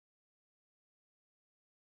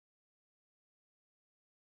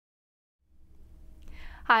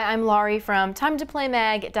Hi, I'm Laurie from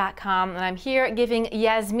TimeToPlayMag.com, and I'm here giving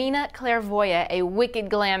Yasmina Clairvoya a wicked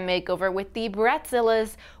glam makeover with the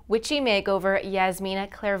Bratzillaz Witchy Makeover Yasmina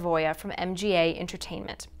Clairvoya from MGA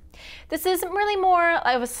Entertainment. This is really more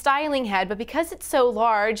of a styling head, but because it's so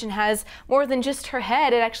large and has more than just her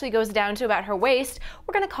head, it actually goes down to about her waist,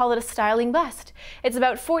 we're going to call it a styling bust. It's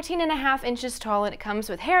about 14.5 inches tall, and it comes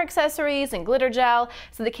with hair accessories and glitter gel,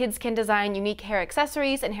 so the kids can design unique hair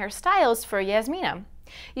accessories and hairstyles for Yasmina.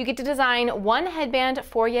 You get to design one headband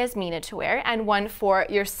for Yasmina to wear and one for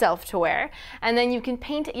yourself to wear. And then you can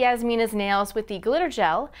paint Yasmina's nails with the glitter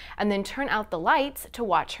gel and then turn out the lights to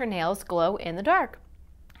watch her nails glow in the dark.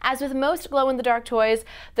 As with most glow-in-the-dark toys,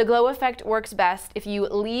 the glow effect works best if you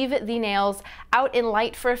leave the nails out in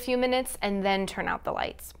light for a few minutes and then turn out the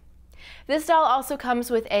lights. This doll also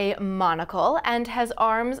comes with a monocle and has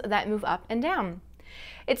arms that move up and down.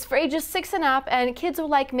 It's for ages 6 and up, and kids will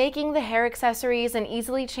like making the hair accessories and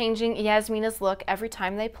easily changing Yasmina's look every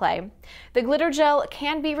time they play. The glitter gel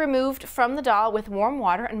can be removed from the doll with warm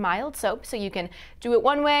water and mild soap, so you can do it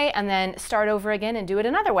one way and then start over again and do it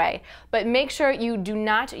another way. But make sure you do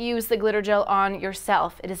not use the glitter gel on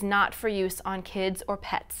yourself. It is not for use on kids or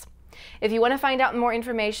pets. If you want to find out more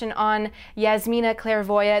information on Yasmina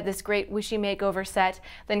Clairvoya, this great Witchy Makeover set,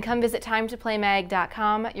 then come visit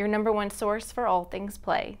TimeToPlayMag.com, your #1 source for all things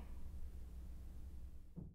play.